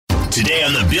Today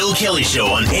on The Bill Kelly Show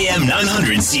on AM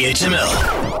 900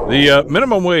 CHML. The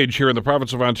minimum wage here in the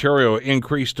province of Ontario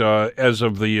increased as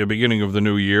of the beginning of the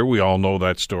new year. We all know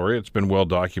that story. It's been well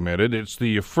documented. It's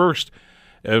the first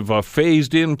of a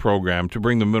phased-in program to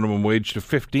bring the minimum wage to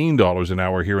 $15 an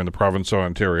hour here in the province of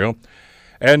Ontario.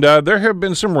 And there have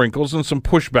been some wrinkles and some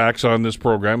pushbacks on this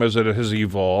program as it has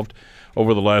evolved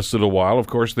over the last little while. Of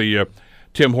course, the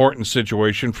Tim Hortons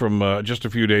situation from just a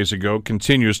few days ago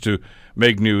continues to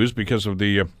make news because of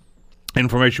the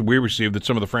information we received that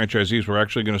some of the franchisees were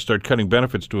actually going to start cutting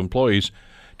benefits to employees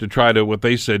to try to, what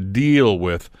they said, deal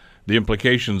with the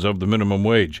implications of the minimum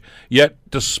wage. Yet,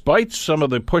 despite some of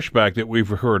the pushback that we've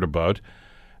heard about,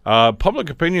 public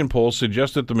opinion polls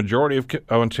suggest that the majority of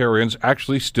Ontarians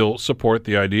actually still support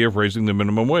the idea of raising the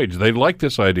minimum wage. They like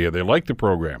this idea. They like the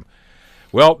program.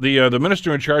 Well, the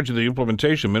minister in charge of the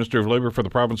implementation, Minister of Labour for the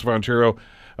province of Ontario,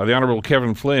 the Honourable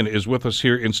Kevin Flynn, is with us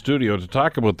here in studio to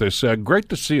talk about this. Great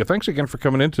to see you. Thanks again for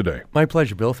coming in today. My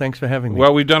pleasure, Bill. Thanks for having me.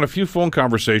 Well, we've done a few phone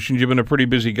conversations. You've been a pretty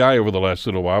busy guy over the last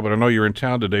little while, but I know you're in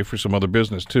town today for some other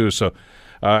business too, so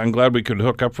I'm glad we could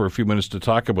hook up for a few minutes to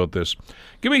talk about this.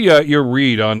 Give me your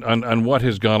read on what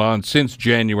has gone on since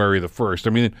January the 1st. I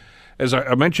mean, as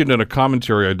I mentioned in a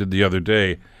commentary I did the other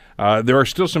day, there are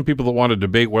still some people that want to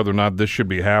debate whether or not this should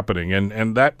be happening,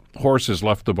 and that horse has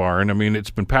left the barn. I mean,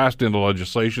 it's been passed into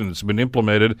legislation. It's been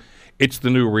implemented. It's the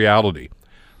new reality.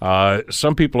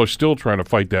 Some people are still trying to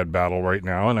fight that battle right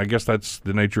now, and I guess that's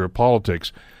the nature of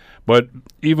politics. But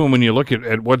even when you look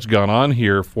at what's gone on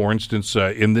here, for instance,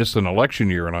 in this an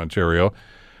election year in Ontario,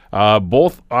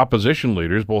 both opposition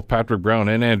leaders, both Patrick Brown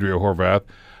and Andrea Horwath,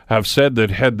 have said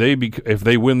that if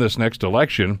they win this next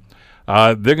election,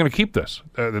 they're going to keep this.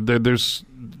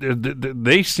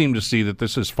 They seem to see that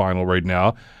this is final right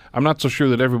now. I'm not so sure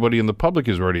that everybody in the public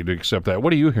is ready to accept that.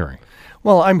 What are you hearing?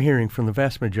 Well, I'm hearing from the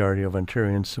vast majority of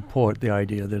Ontarians support the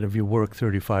idea that if you work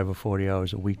 35 or 40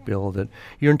 hours a week, Bill, that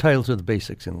you're entitled to the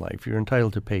basics in life. You're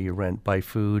entitled to pay your rent, buy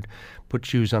food, put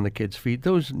shoes on the kids' feet,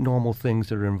 those normal things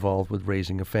that are involved with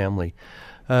raising a family.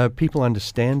 People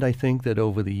understand, I think, that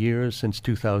over the years, since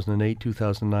 2008,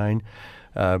 2009,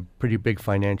 pretty big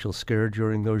financial scare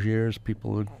during those years.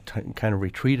 People kind of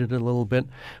retreated a little bit,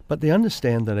 but they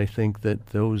understand that I think that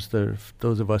those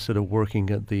of us that are working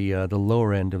at the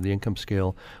lower end of the income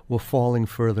scale were falling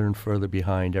further and further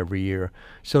behind every year.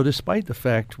 So despite the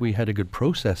fact we had a good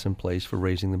process in place for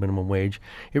raising the minimum wage,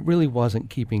 it really wasn't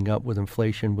keeping up with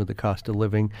inflation, with the cost of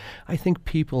living. I think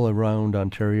people around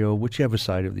Ontario, whichever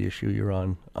side of the issue you're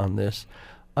on this,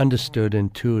 understood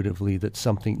intuitively that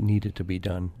something needed to be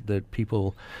done, that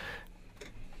people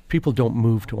don't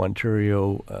move to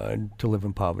Ontario to live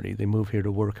in poverty. They move here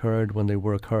to work hard. When they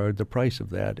work hard, the price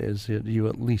of that is you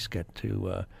at least get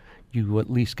to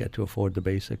afford the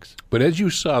basics. But as you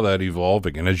saw that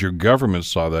evolving, and as your government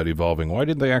saw that evolving, why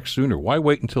didn't they act sooner? Why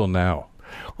wait until now?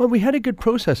 Well, we had a good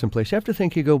process in place. You have to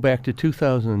think, you go back to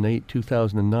 2008,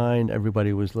 2009,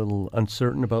 everybody was a little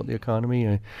uncertain about the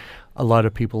economy. A lot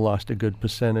of people lost a good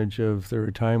percentage of their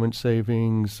retirement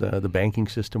savings. The banking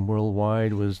system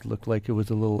worldwide looked like it was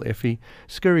a little iffy.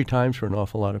 Scary times for an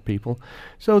awful lot of people.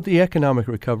 So the economic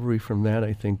recovery from that,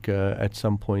 I think, at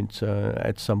some point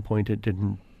it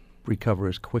didn't recover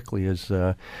as quickly as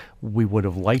we would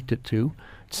have liked it to.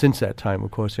 Since that time,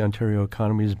 of course, the Ontario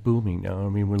economy is booming now. I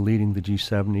mean, we're leading the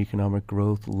G7 economic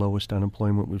growth, the lowest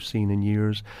unemployment we've seen in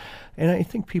years. And I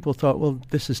think people thought, well,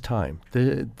 this is time.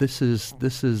 This is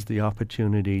the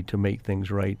opportunity to make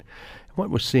things right. What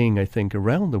we're seeing, I think,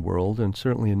 around the world, and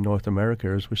certainly in North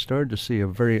America, is we're starting to see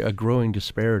a growing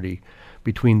disparity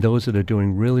between those that are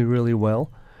doing really, really well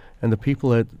and the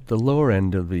people at the lower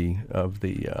end of the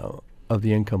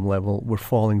income level were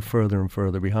falling further and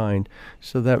further behind.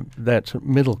 So that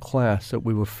middle class that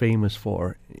we were famous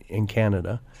for in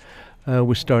Canada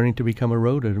was starting to become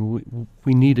eroded, and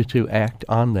we needed to act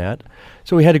on that.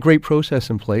 So we had a great process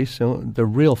in place. So the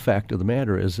real fact of the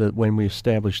matter is that when we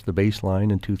established the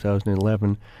baseline in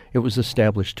 2011, it was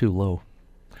established too low.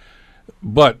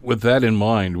 But with that in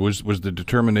mind, was the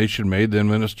determination made then,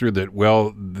 Minister, that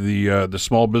the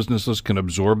small businesses can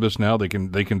absorb this now? They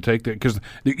can take that, because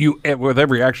with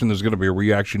every action there's going to be a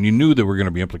reaction. You knew there were going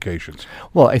to be implications.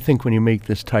 Well, I think when you make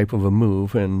this type of a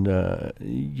move, and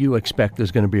you expect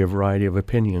there's going to be a variety of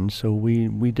opinions, so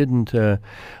we didn't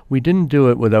do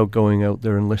it without going out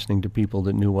there and listening to people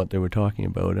that knew what they were talking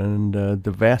about. And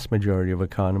the vast majority of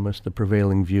economists, the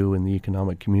prevailing view in the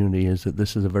economic community is that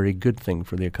this is a very good thing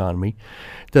for the economy.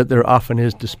 That there often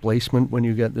is displacement when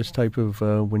you get this type of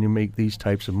when you make these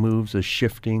types of moves. There's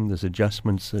shifting, there's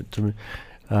adjustments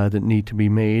that need to be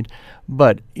made.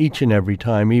 But each and every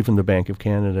time, even the Bank of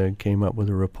Canada came up with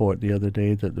a report the other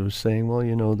day that was saying,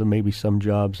 well, there may be some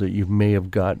jobs that you may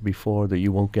have got before that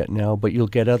you won't get now, but you'll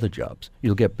get other jobs.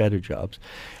 You'll get better jobs.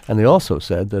 And they also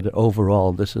said that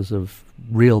overall this is of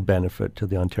real benefit to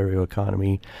the Ontario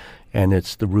economy, and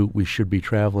it's the route we should be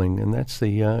traveling, and that's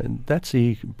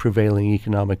the prevailing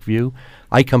economic view.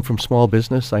 I come from small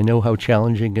business. I know how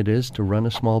challenging it is to run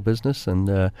a small business, and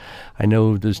I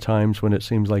know there's times when it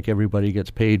seems like everybody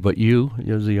gets paid, but you,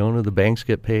 as the owner, the banks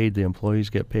get paid, the employees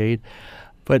get paid.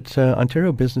 But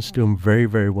Ontario business is doing very,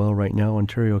 very well right now.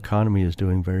 Ontario economy is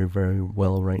doing very, very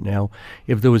well right now.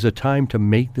 If there was a time to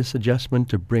make this adjustment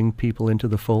to bring people into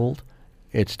the fold,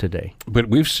 it's today. But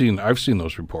I've seen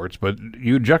those reports, but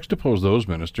you juxtapose those,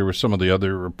 Minister, with some of the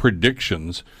other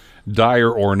predictions, dire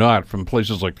or not, from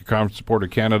places like the Conference of Port of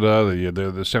Canada,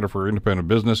 the Centre for Independent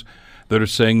Business, that are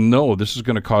saying, no, this is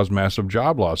going to cause massive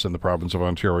job loss in the province of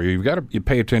Ontario. You've got to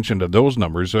pay attention to those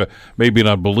numbers, maybe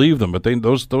not believe them, but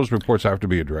those reports have to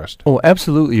be addressed. Oh,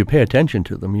 absolutely. You pay attention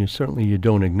to them. You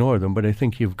don't ignore them, but I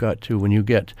think you've got to, when you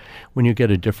get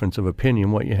a difference of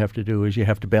opinion, what you have to do is you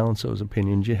have to balance those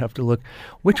opinions. You have to look,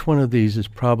 which one of these is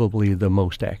probably the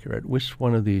most accurate? Which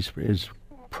one of these is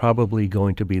probably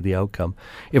going to be the outcome?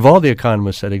 If all the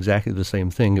economists said exactly the same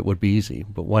thing, it would be easy.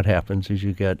 But what happens is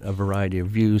you get a variety of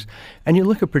views, and you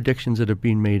look at predictions that have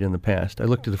been made in the past. I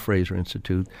looked at the Fraser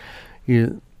Institute.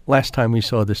 Last time we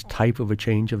saw this type of a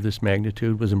change of this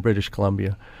magnitude was in British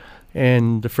Columbia,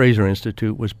 and the Fraser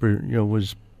Institute was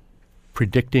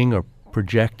predicting or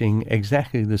projecting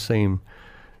exactly the same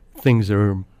things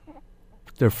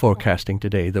they're forecasting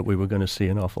today, that we were going to see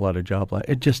an awful lot of job loss.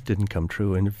 It just didn't come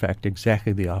true. And in fact,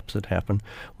 exactly the opposite happened.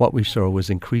 What we saw was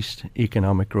increased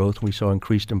economic growth. We saw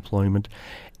increased employment.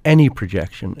 Any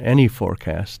projection, any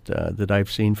forecast that I've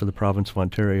seen for the province of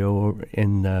Ontario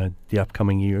in the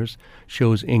upcoming years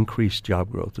shows increased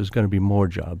job growth. There's going to be more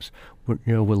jobs. We're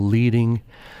leading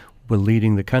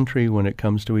the country when it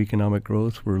comes to economic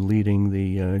growth. We're leading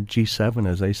the G7,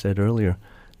 as I said earlier.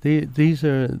 These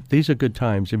are good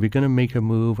times. If you're going to make a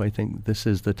move, I think this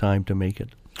is the time to make it.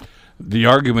 The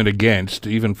argument against,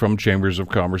 even from chambers of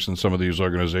commerce and some of these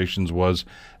organizations, was,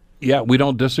 yeah, we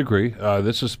don't disagree.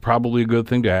 This is probably a good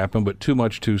thing to happen, but too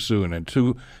much too soon and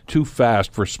too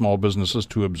fast for small businesses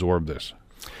to absorb this.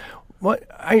 Well,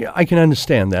 I can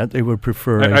understand that. They would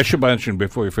prefer... I should mention,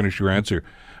 before you finish your answer,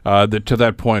 that to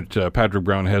that point, Patrick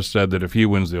Brown has said that if he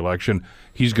wins the election,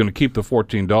 he's going to keep the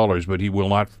 $14, but he will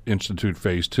not institute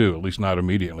Phase 2, at least not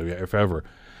immediately, if ever.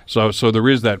 So there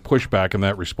is that pushback and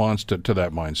that response to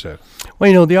that mindset.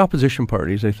 Well, the opposition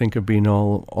parties, I think, have been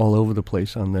all over the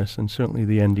place on this, and certainly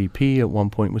the NDP at one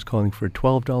point was calling for a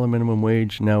 $12 minimum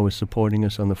wage, now is supporting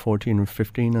us on the 14 and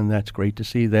 15, and that's great to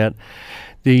see that.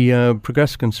 The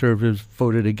Progressive Conservatives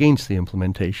voted against the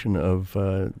implementation of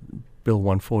Bill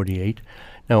 148.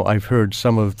 Now, I've heard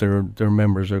some of their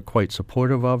members are quite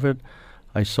supportive of it.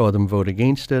 I saw them vote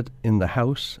against it in the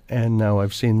House, and now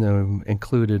I've seen them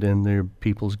included in their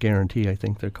People's Guarantee, I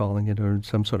think they're calling it, or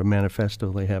some sort of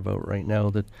manifesto they have out right now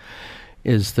that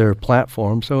is their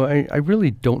platform. So I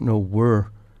really don't know where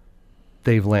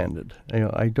they've landed.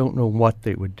 I don't know what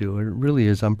they would do. It really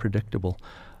is unpredictable.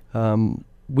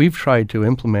 We've tried to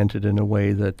implement it in a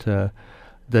way that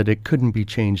it couldn't be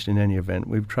changed in any event.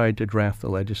 We've tried to draft the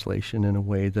legislation in a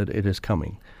way that it is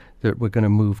coming, that we're going to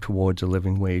move towards a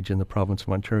living wage in the province of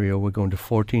Ontario. We're going to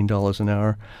 $14 an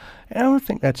hour. And I don't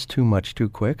think that's too much too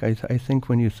quick. I think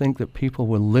when you think that people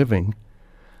were living,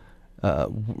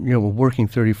 were working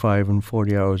 35 and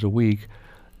 40 hours a week,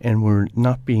 and were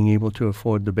not being able to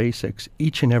afford the basics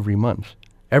each and every month.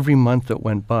 Every month that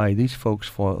went by, these folks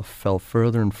fell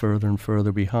further and further and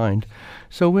further behind.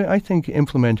 So I think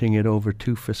implementing it over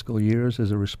 2 fiscal years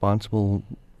is a responsible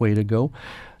way to go.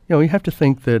 You have to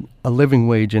think that a living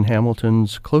wage in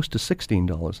Hamilton's close to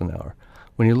 $16 an hour.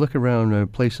 When you look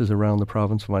around places around the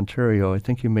province of Ontario, I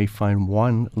think you may find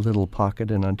one little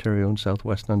pocket in Ontario and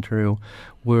southwestern Ontario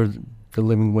where the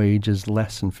living wage is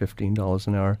less than $15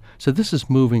 an hour. So this is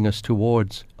moving us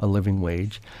towards a living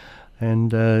wage.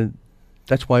 And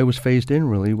that's why it was phased in,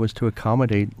 really, was to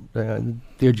accommodate the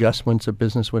adjustments that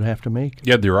business would have to make.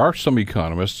 Yeah, there are some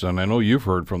economists, and I know you've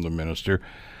heard from the minister,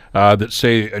 that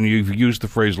say, and you've used the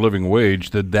phrase living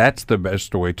wage, that's the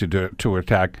best way to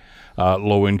attack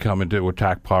low income and to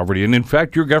attack poverty. And in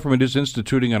fact, your government is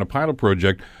instituting on a pilot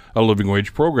project a living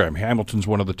wage program. Hamilton's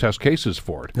one of the test cases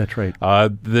for it. That's right.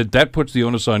 That puts the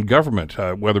onus on government,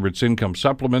 whether it's income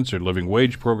supplements or living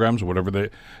wage programs, whatever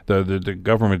the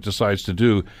government decides to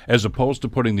do, as opposed to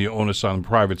putting the onus on the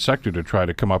private sector to try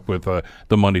to come up with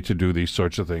the money to do these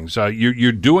sorts of things.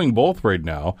 You're doing both right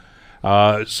now.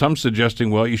 Some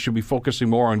suggesting, well, you should be focusing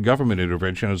more on government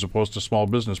intervention as opposed to small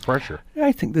business pressure.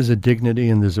 I think there's a dignity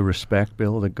and there's a respect,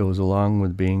 Bill, that goes along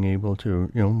with being able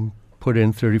to, put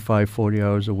in 35, 40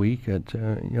 hours a week at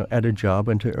a job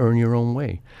and to earn your own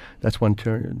way. That's what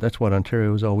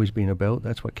Ontario has always been about.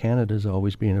 That's what Canada has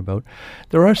always been about.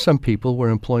 There are some people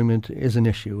where employment is an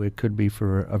issue. It could be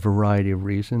for a variety of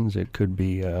reasons. It could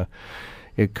be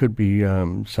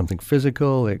something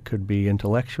physical. It could be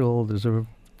intellectual. There's a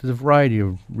variety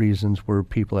of reasons where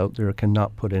people out there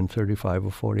cannot put in 35 or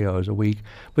 40 hours a week,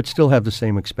 but still have the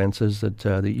same expenses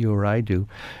that you or I do.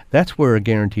 That's where a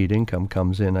guaranteed income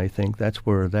comes in, I think. That's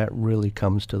where that really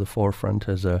comes to the forefront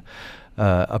as a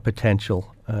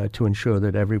potential to ensure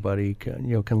that everybody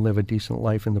can live a decent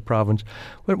life in the province.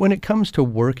 But when it comes to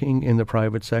working in the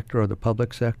private sector or the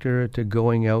public sector, to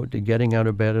going out, to getting out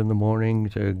of bed in the morning,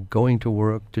 to going to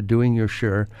work, to doing your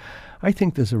share, I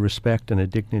think there's a respect and a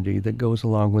dignity that goes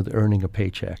along with earning a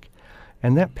paycheck.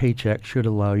 And that paycheck should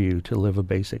allow you to live a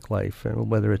basic life,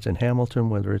 whether it's in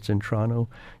Hamilton, whether it's in Toronto.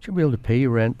 You should be able to pay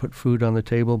your rent, put food on the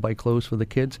table, buy clothes for the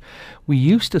kids. We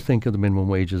used to think of the minimum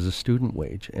wage as a student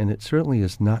wage, and it certainly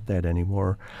is not that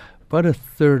anymore. About a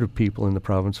third of people in the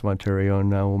province of Ontario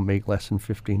now will make less than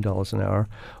 $15 an hour.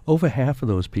 Over half of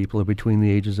those people are between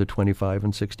the ages of 25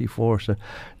 and 64. So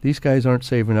these guys aren't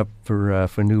saving up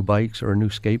for new bikes or a new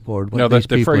skateboard. What these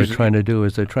people are trying to do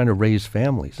is they're trying to raise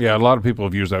families. Yeah, a lot of people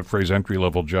have used that phrase,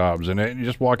 entry-level jobs. And you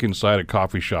just walk inside a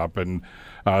coffee shop and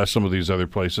some of these other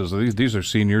places, these are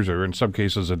seniors or in some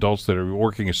cases adults that are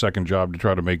working a second job to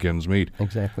try to make ends meet.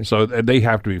 Exactly. So they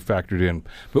have to be factored in.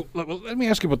 But let me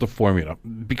ask you about the formula,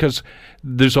 because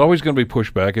there's always going to be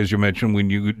pushback, as you mentioned, when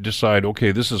you decide,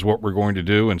 okay, this is what we're going to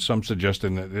do, and some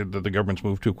suggesting that the government's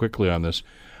moved too quickly on this.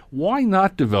 Why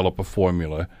not develop a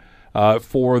formula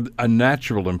for a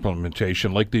natural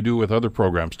implementation like they do with other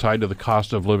programs tied to the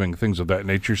cost of living, things of that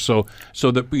nature, so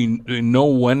that we know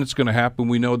when it's going to happen,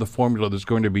 we know the formula that's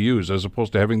going to be used, as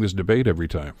opposed to having this debate every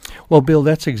time? Well, Bill,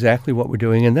 that's exactly what we're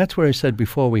doing, and that's where I said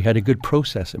before we had a good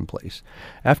process in place.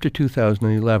 After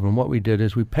 2011, what we did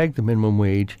is we pegged the minimum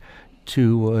wage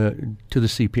to the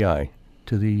CPI,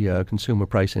 to the Consumer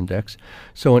Price Index.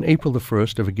 So on April the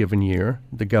 1st of a given year,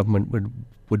 the government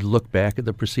would look back at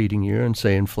the preceding year and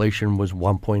say inflation was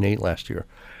 1.8 last year.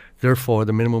 Therefore,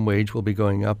 the minimum wage will be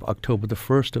going up October the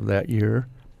 1st of that year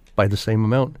by the same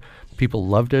amount. People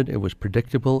loved it. It was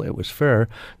predictable. It was fair.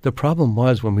 The problem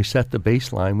was when we set the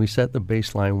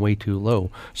baseline way too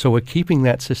low. So we're keeping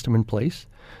that system in place.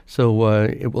 So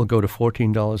it will go to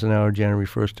 $14 an hour January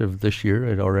 1st of this year.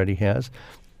 It already has.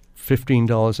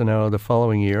 $15 an hour the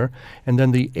following year. And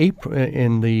then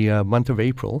in the month of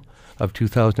April of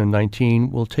 2019,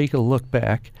 we'll take a look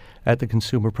back at the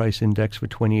Consumer Price Index for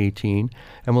 2018,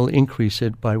 and we'll increase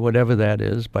it by whatever that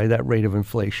is, by that rate of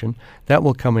inflation. That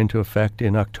will come into effect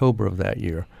in October of that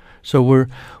year. So we're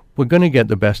going to get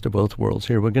the best of both worlds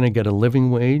here. We're going to get a living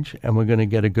wage, and we're going to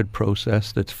get a good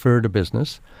process that's fair to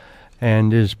business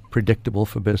and is predictable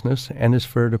for business and is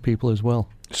fair to people as well.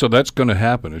 So that's going to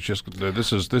happen. It's just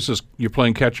this is you're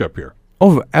playing catch up here.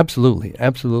 Oh, absolutely,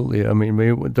 absolutely. I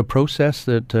mean, the process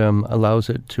that allows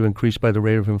it to increase by the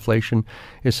rate of inflation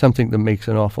is something that makes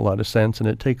an awful lot of sense, and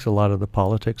it takes a lot of the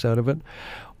politics out of it.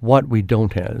 What we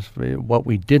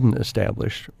didn't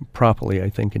establish properly, I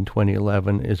think, in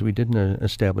 2011 is we didn't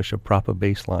establish a proper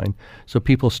baseline. So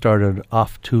people started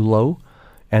off too low,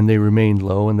 and they remained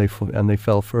low, and they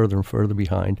fell further and further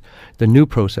behind. The new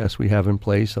process we have in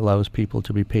place allows people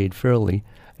to be paid fairly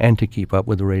and to keep up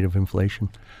with the rate of inflation.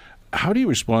 How do you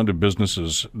respond to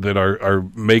businesses that are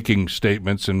making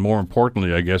statements and, more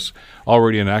importantly, I guess,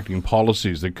 already enacting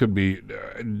policies that could be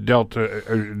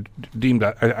deemed,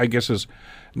 I guess, as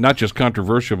not just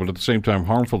controversial, but at the same time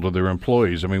harmful to their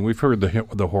employees? I mean, we've heard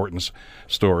the Hortons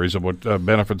stories about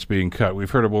benefits being cut.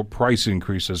 We've heard about price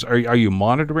increases. Are you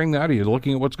monitoring that? Are you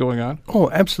looking at what's going on? Oh,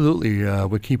 absolutely.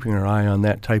 We're keeping our eye on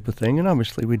that type of thing, and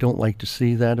obviously we don't like to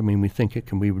see that. I mean, we think it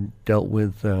can be dealt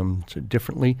with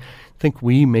differently. I think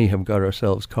we may have got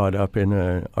ourselves caught up in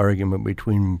an argument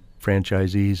between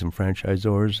franchisees and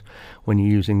franchisors when you're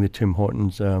using the Tim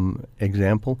Hortons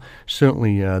example.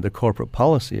 Certainly the corporate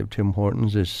policy of Tim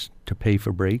Hortons is to pay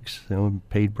for breaks,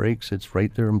 paid breaks. It's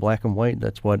right there in black and white.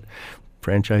 That's what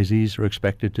franchisees are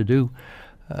expected to do.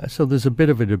 So there's a bit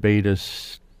of a debate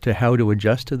as to how to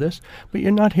adjust to this, but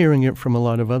you're not hearing it from a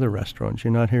lot of other restaurants.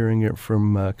 You're not hearing it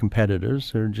from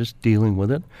competitors. They're just dealing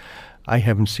with it. I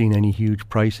haven't seen any huge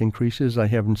price increases. I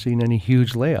haven't seen any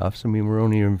huge layoffs. I mean, we're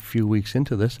only a few weeks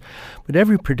into this. But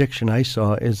every prediction I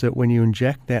saw is that when you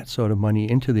inject that sort of money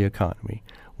into the economy,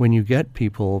 when you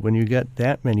get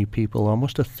that many people,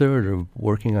 almost a third of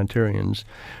working Ontarians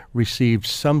received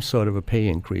some sort of a pay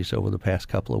increase over the past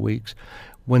couple of weeks.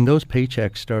 When those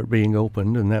paychecks start being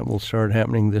opened, and that will start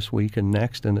happening this week and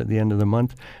next and at the end of the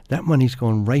month, that money's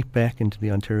going right back into the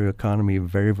Ontario economy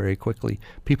very, very quickly.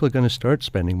 People are going to start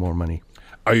spending more money.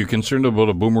 Are you concerned about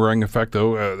a boomerang effect,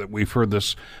 though? That we've heard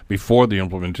this before the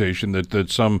implementation, that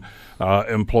some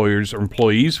employers, or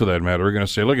employees for that matter, are going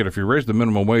to say, look, if you raise the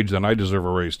minimum wage, then I deserve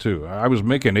a raise too. I was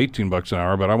making $18 an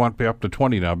hour, but I want to pay up to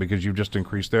 $20 now because you've just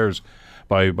increased theirs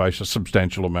by a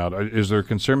substantial amount. Is there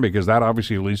concern? Because that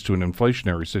obviously leads to an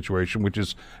inflationary situation, which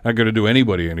is not going to do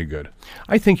anybody any good.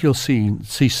 I think you'll see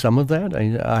some of that.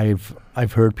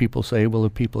 I've heard people say, well,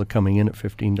 if people are coming in at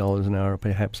 $15 an hour,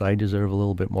 perhaps I deserve a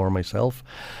little bit more myself.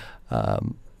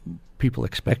 People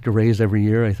expect a raise every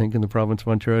year, I think, in the province of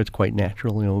Ontario. It's quite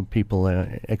natural. People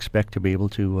expect to be able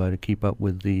to keep up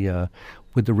with the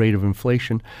rate of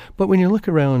inflation. But when you look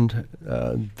around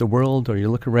the world, or you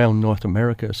look around North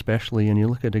America especially, and you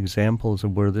look at examples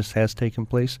of where this has taken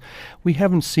place, we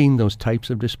haven't seen those types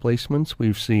of displacements.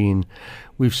 We've seen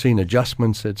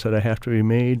adjustments that sort of have to be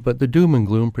made, but the doom and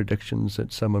gloom predictions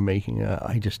that some are making,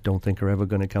 I just don't think are ever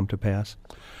going to come to pass.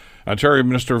 Ontario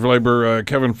Minister of Labour,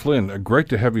 Kevin Flynn, great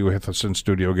to have you with us in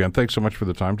studio again. Thanks so much for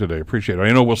the time today. Appreciate it.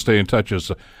 I know we'll stay in touch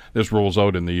as this rolls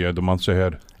out in the months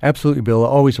ahead. Absolutely, Bill.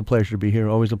 Always a pleasure to be here.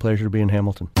 Always a pleasure to be in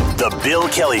Hamilton. The Bill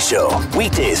Kelly Show,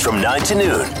 weekdays from 9 to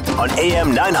noon on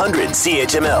AM 900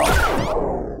 CHML.